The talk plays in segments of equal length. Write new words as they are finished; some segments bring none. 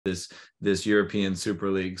this European Super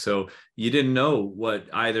League. So you didn't know what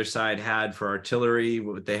either side had for artillery,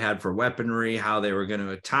 what they had for weaponry, how they were going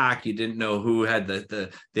to attack. You didn't know who had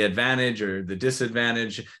the advantage or the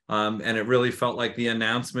disadvantage. And it really felt like the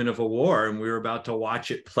announcement of a war. And we were about to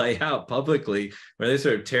watch it play out publicly, where they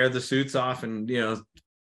sort of tear the suits off and,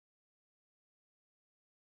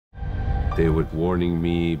 They were warning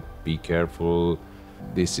me, be careful,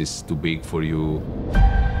 this is too big for you.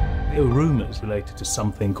 There were rumours related to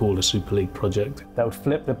something called a Super League project that would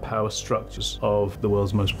flip the power structures of the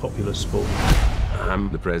world's most popular sport. I'm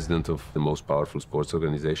the president of the most powerful sports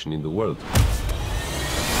organization in the world.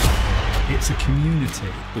 It's a community.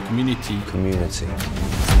 The community. Community.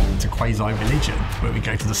 It's a quasi-religion where we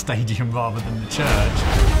go to the stadium rather than the church.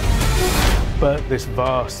 But this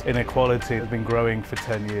vast inequality has been growing for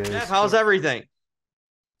 10 years. Jeff, how's everything?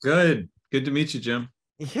 Good to meet you, Jim.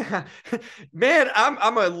 Yeah, man,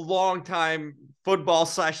 I'm a long-time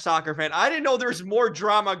football/soccer fan. I didn't know there's more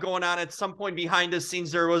drama going on at some point behind the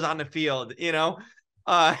scenes there was on the field,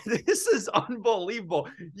 This is unbelievable.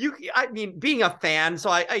 I mean, being a fan,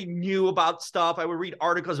 so I knew about stuff. I would read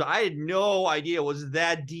articles, but I had no idea it was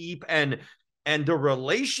that deep and the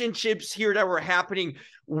relationships here that were happening.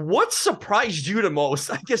 What surprised you the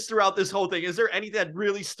most, I guess, throughout this whole thing? Is there anything that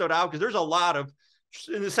really stood out? Because there's a lot of,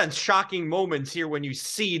 in a sense, shocking moments here when you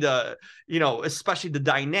see the, especially the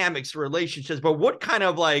dynamics, relationships. But what kind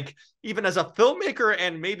of, like, even as a filmmaker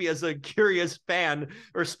and maybe as a curious fan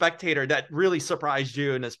or spectator, that really surprised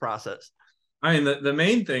you in this process? I mean, the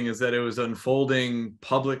main thing is that it was unfolding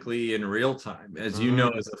publicly in real time. As you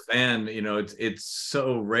know, as a fan, it's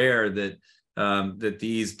so rare that that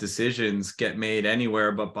these decisions get made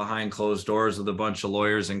anywhere but behind closed doors with a bunch of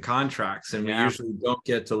lawyers and contracts. And we usually don't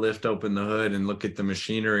get to lift open the hood and look at the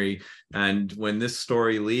machinery. And when this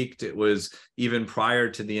story leaked, it was even prior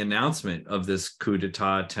to the announcement of this coup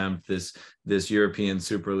d'etat attempt, this European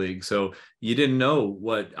Super League. So you didn't know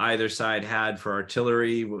what either side had for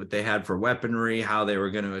artillery, what they had for weaponry, how they were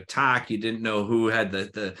going to attack. You didn't know who had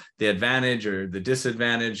the advantage or the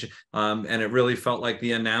disadvantage. And it really felt like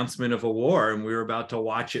the announcement of a war. And we were about to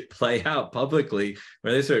watch it play out publicly,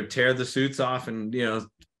 where they sort of tear the suits off and,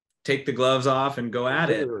 take the gloves off and go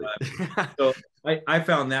at it. So I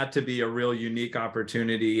found that to be a real unique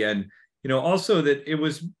opportunity. And, also that it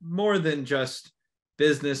was more than just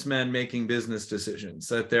businessmen making business decisions,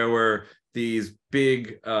 that there were these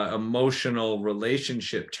big emotional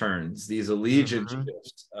relationship turns, these allegiance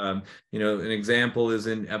shifts. An example is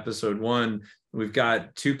in episode 1, we've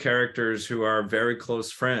got two characters who are very close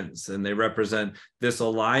friends, and they represent this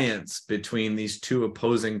alliance between these two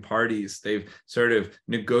opposing parties. They've sort of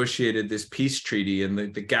negotiated this peace treaty in the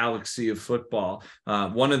galaxy of football.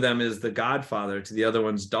 One of them is the godfather to the other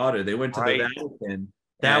one's daughter. They went to the Vatican.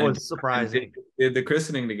 That was surprising. Did the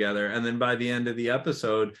christening together. And then by the end of the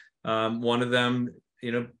episode, one of them,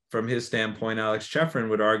 from his standpoint, Aleksander Ceferin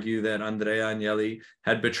would argue that Andrea Agnelli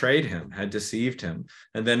had betrayed him, had deceived him.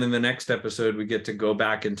 And then in the next episode, we get to go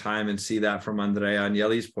back in time and see that from Andrea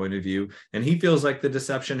Agnelli's point of view. And he feels like the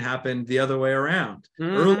deception happened the other way around,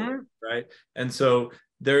 earlier, right? And so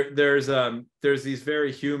there's these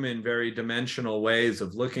very human, very dimensional ways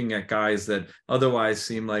of looking at guys that otherwise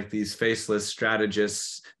seem like these faceless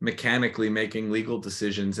strategists mechanically making legal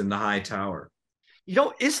decisions in the high tower.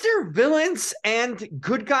 Is there villains and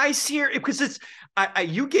good guys here? Because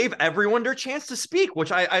you gave everyone their chance to speak,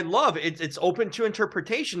 which I love. It's open to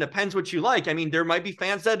interpretation. Depends what you like. I mean, there might be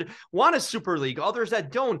fans that want a Super League, others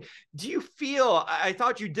that don't. Do you feel, I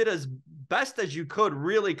thought you did as best as you could,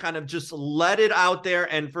 really kind of just let it out there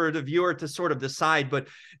and for the viewer to sort of decide. But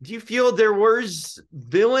do you feel there was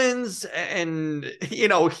villains and,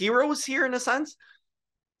 heroes here in a sense?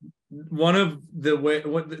 One of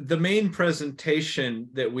the main presentation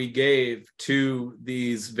that we gave to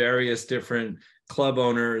these various different club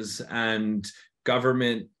owners and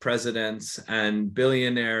government presidents and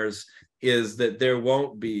billionaires is that there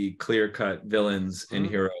won't be clear-cut villains and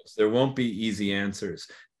heroes. There won't be easy answers.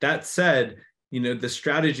 That said, the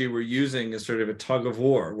strategy we're using is sort of a tug of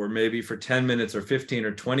war, where maybe for 10 minutes or 15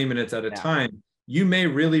 or 20 minutes at a time, you may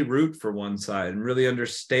really root for one side and really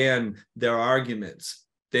understand their arguments.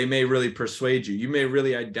 They may really persuade you. You may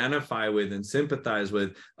really identify with and sympathize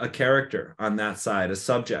with a character on that side, a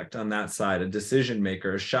subject on that side, a decision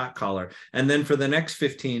maker, a shot caller. And then for the next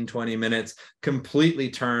 15, 20 minutes, completely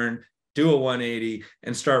turn, do a 180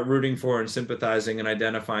 and start rooting for and sympathizing and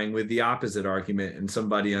identifying with the opposite argument and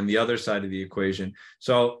somebody on the other side of the equation.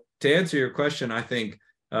 So to answer your question, I think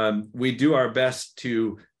we do our best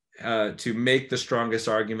to make the strongest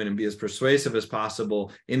argument and be as persuasive as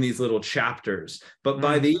possible in these little chapters. But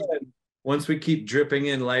by the end, once we keep dripping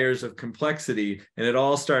in layers of complexity and it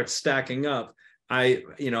all starts stacking up,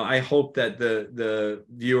 I hope that the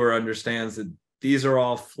viewer understands that these are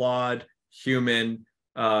all flawed human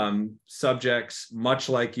subjects, much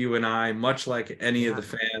like you and I, much like any of the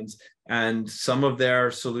fans. And some of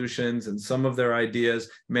their solutions and some of their ideas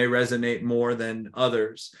may resonate more than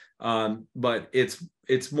others. But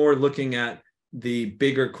it's more looking at the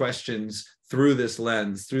bigger questions through this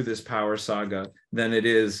lens, through this power saga, than it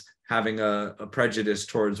is having a prejudice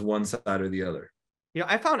towards one side or the other.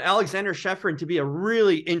 I found Aleksander Ceferin to be a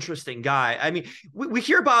really interesting guy. I mean, we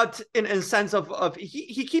hear about in a sense of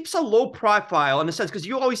he keeps a low profile in a sense, because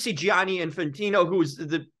you always see Gianni Infantino, who's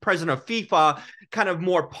the president of FIFA, kind of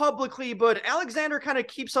more publicly, but Aleksander kind of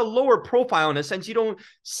keeps a lower profile in a sense. You don't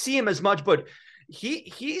see him as much, but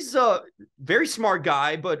he's a very smart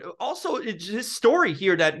guy, but also his story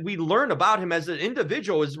here that we learn about him as an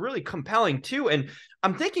individual is really compelling too. And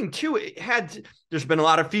I'm thinking too, there's been a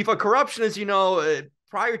lot of FIFA corruption, as you know,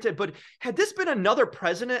 prior to, but had this been another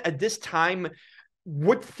president at this time,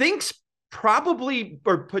 would things probably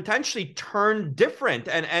or potentially turn different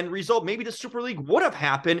and result, maybe the Super League would have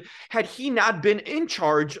happened had he not been in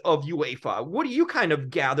charge of UEFA? What do you kind of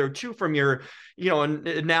gather too from your,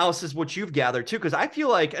 analysis, what you've gathered too? Because I feel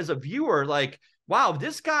like as a viewer, like, wow,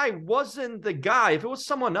 this guy wasn't the guy. If it was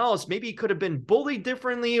someone else, maybe he could have been bullied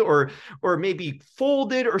differently or maybe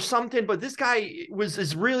folded or something. But this guy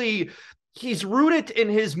he's rooted in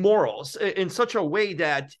his morals in such a way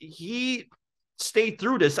that he stayed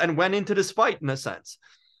through this and went into this fight in a sense.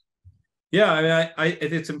 Yeah, I mean,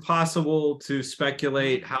 it's impossible to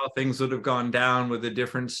speculate how things would have gone down with a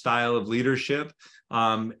different style of leadership.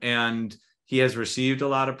 And he has received a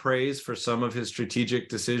lot of praise for some of his strategic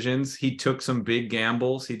decisions. He took some big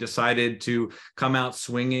gambles. He decided to come out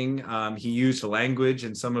swinging. He used language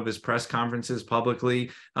in some of his press conferences publicly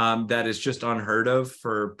that is just unheard of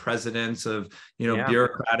for presidents of,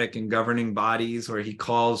 bureaucratic and governing bodies, where he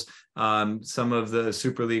calls some of the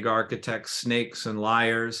Super League architects snakes and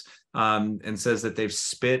liars, and says that they've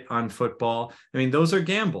spit on football. I mean, those are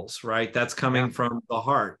gambles, right? That's coming from the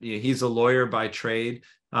heart. He's a lawyer by trade.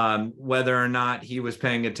 Whether or not he was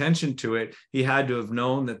paying attention to it, he had to have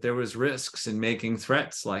known that there was risks in making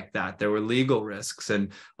threats like that. There were legal risks,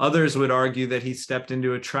 and others would argue that he stepped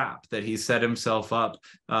into a trap, that he set himself up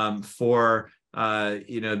for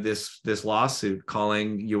this lawsuit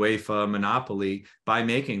calling UEFA a monopoly by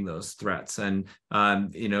making those threats. And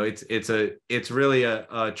it's really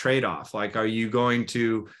a trade-off. Like, are you going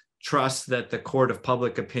to trust that the court of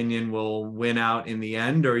public opinion will win out in the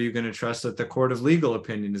end, or are you going to trust that the court of legal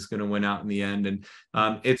opinion is going to win out in the end? And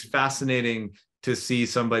it's fascinating to see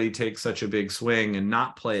somebody take such a big swing and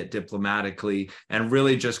not play it diplomatically and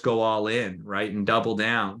really just go all in, right, and double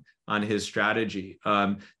down on his strategy.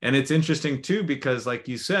 And it's interesting too, because like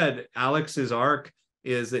you said, Alex's arc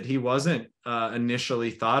is that he wasn't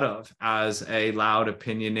initially thought of as a loud,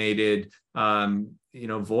 opinionated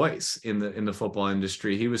voice in the football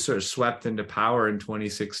industry. He was sort of swept into power in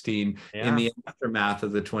 2016 in the aftermath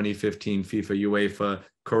of the 2015 FIFA UEFA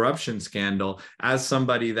corruption scandal as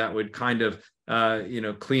somebody that would kind of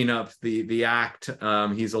clean up the act.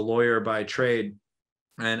 He's a lawyer by trade,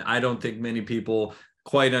 and I don't think many people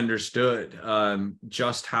quite understood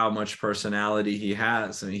just how much personality he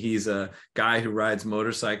has. I mean, he's a guy who rides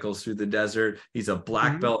motorcycles through the desert. He's a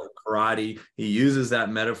black belt in karate. He uses that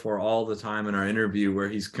metaphor all the time in our interview, where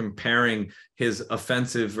he's comparing his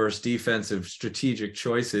offensive versus defensive strategic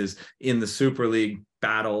choices in the Super League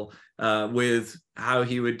battle with how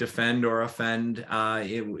he would defend or offend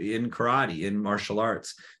in karate, in martial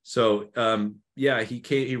arts. So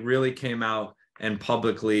he really came out and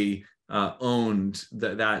publicly owned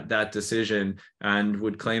that decision and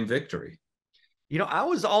would claim victory. I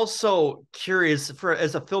was also curious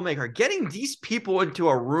as a filmmaker, getting these people into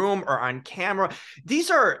a room or on camera.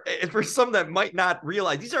 These are, for some that might not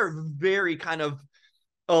realize, these are very kind of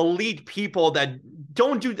elite people that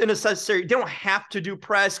don't do they don't have to do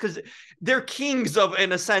press, because they're kings of,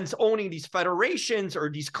 in a sense, owning these federations or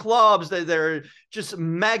these clubs. They're just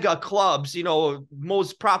mega clubs,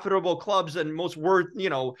 most profitable clubs and most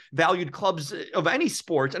valued clubs of any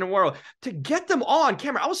sport in the world. To get them all on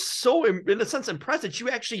camera, I was so, in a sense, impressed that you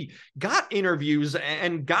actually got interviews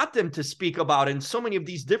and got them to speak about it, and so many of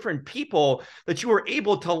these different people that you were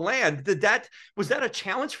able to land. Was that a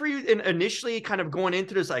challenge for you initially, kind of going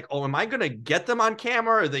into this, like, oh, am I going to get them on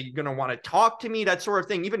camera? Are they going to want to talk to me? That sort of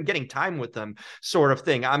thing, even getting time with them sort of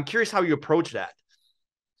thing. I'm curious how you approach that.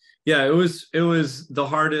 Yeah, it was the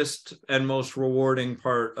hardest and most rewarding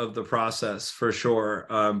part of the process, for sure.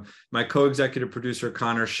 My co-executive producer,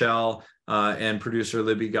 Connor Schell, and producer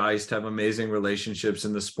Libby Geist have amazing relationships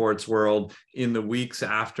in the sports world. In the weeks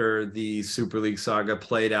after the Super League saga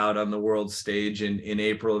played out on the world stage in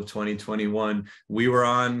April of 2021, we were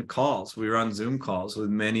on calls. We were on Zoom calls with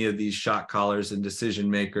many of these shot callers and decision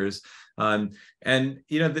makers. And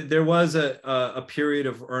there was a period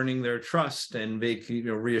of earning their trust and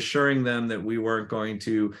reassuring them that we weren't going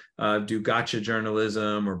to do gotcha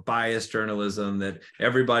journalism or biased journalism, that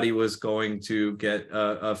everybody was going to get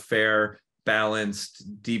a fair,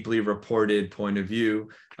 balanced, deeply reported point of view.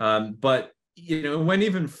 But it went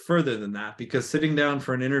even further than that, because sitting down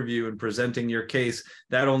for an interview and presenting your case,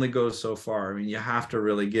 that only goes so far. I mean, you have to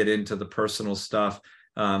really get into the personal stuff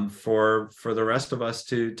for the rest of us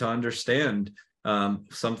to understand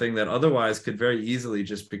something that otherwise could very easily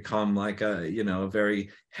just become like a very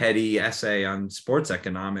heady essay on sports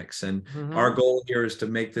economics. And our goal here is to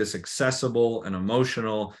make this accessible and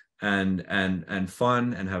emotional and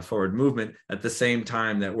fun and have forward movement at the same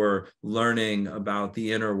time that we're learning about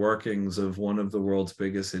the inner workings of one of the world's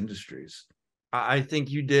biggest industries. I think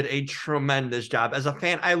you did a tremendous job. As a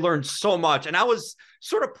fan, I learned so much, and I was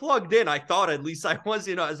sort of plugged in. I thought at least I was,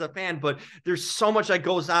 as a fan, but there's so much that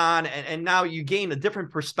goes on. And now you gain a different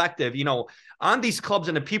perspective, on these clubs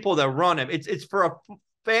and the people that run them. It's for a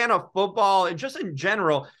fan of football and just in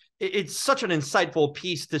general, it's such an insightful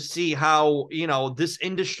piece to see how, this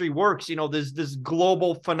industry works, this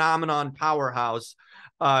global phenomenon powerhouse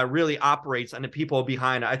really operates and the people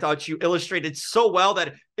behind it. I thought you illustrated so well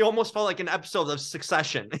that it almost felt like an episode of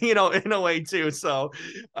Succession, in a way too. So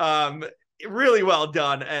really well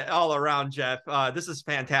done all around, Jeff. This is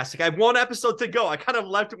fantastic. I have one episode to go. I kind of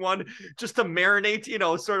left one just to marinate,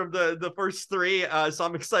 sort of the first three. So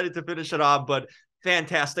I'm excited to finish it off, but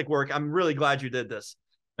fantastic work. I'm really glad you did this.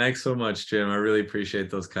 Thanks so much, Jim. I really appreciate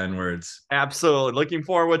those kind words. Absolutely. Looking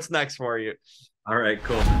forward. What's next for you? All right,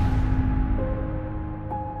 cool.